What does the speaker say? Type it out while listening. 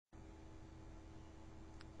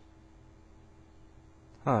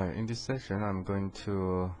Hi, in this session I'm going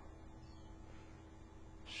to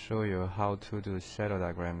show you how to do shadow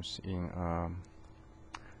diagrams in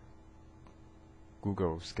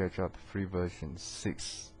Google SketchUp free version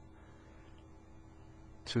 6.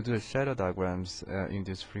 To do shadow diagrams in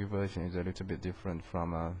this free version is a little bit different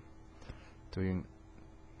from doing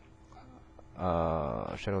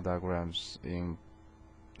shadow diagrams in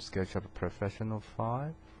SketchUp Professional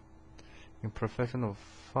 5. In Professional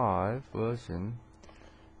 5 version,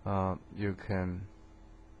 you can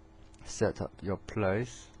set up your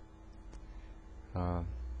place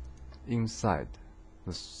inside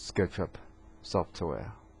the SketchUp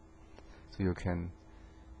software. So you can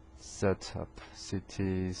set up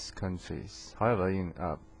cities, countries. However, in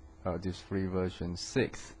this free version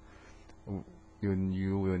 6,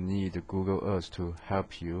 you will need Google Earth to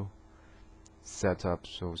help you set up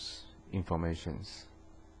those informations.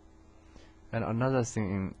 And another thing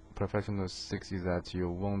in Professional 6 is that you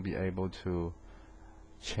won't be able to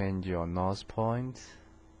change your north point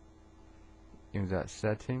in that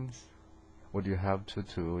settings. What you have to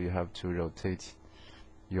do, you have to rotate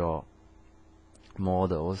your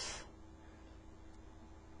models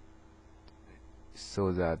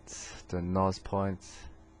so that the north point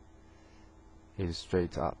is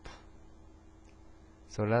straight up.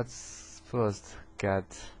 So let's first get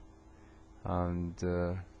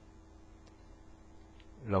the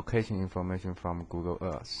location information from Google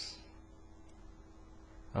Earth.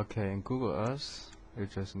 Okay, in Google Earth, you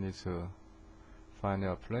just need to find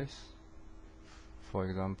your place. For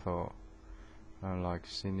example, like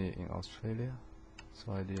Sydney in Australia.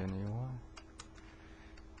 So I did a new one.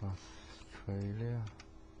 Australia.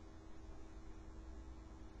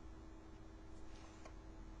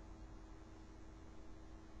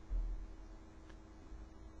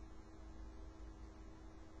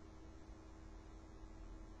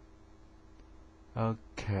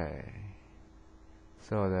 Okay,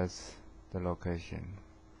 so that's the location.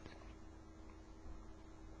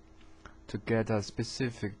 To get a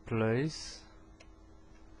specific place,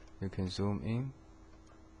 you can zoom in,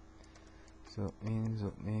 zoom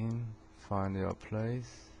in, find your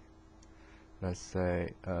place. Let's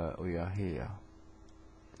say we are here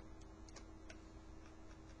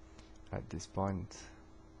at this point.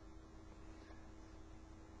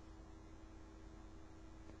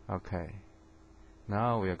 Okay,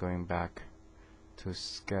 now we are going back to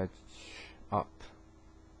SketchUp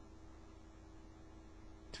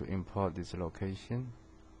to import this location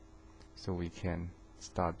so we can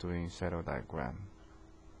start doing shadow diagram.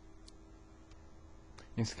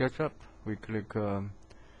 In SketchUp, we click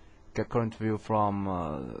get current view from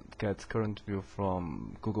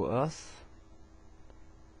Google Earth,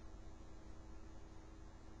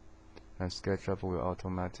 and SketchUp will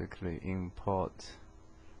automatically import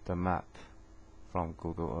the map from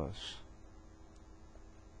Google Earth.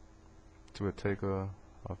 It will take a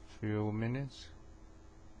few minutes.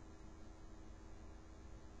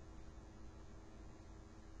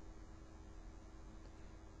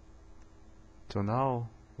 So now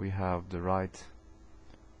we have the right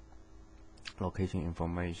location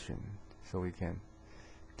information, so we can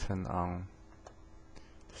turn on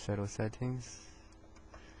the shadow settings.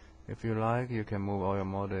 If you like, you can move all your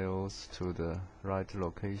models to the right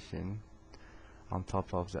location on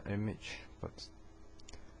top of the image, but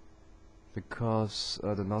because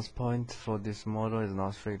the north point for this model is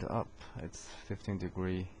not straight up, it's 15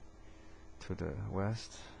 degrees to the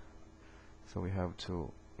west, so we have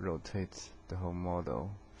to rotate the whole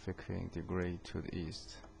model 15 degrees to the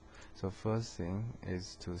east. So first thing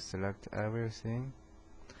is to select everything,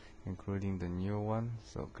 including the new one.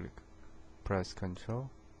 So press Ctrl.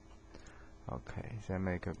 Okay, then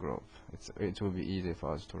make a group. It will be easy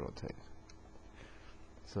for us to rotate.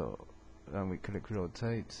 So then we click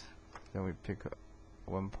rotate. Then we pick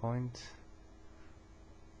one point.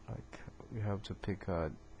 Like we have to pick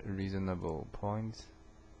a reasonable point.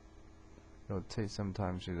 Rotate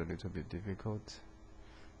sometimes is a little bit difficult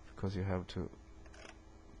because you have to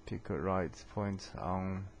pick a right point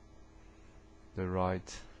on the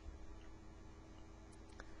right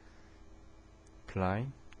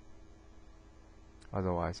plane.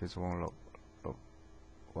 Otherwise, it won't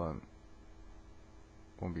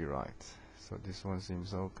be right. So this one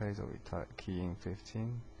seems okay. So we key in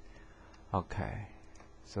 15. Okay.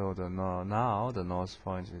 So now the north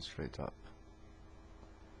point is straight up.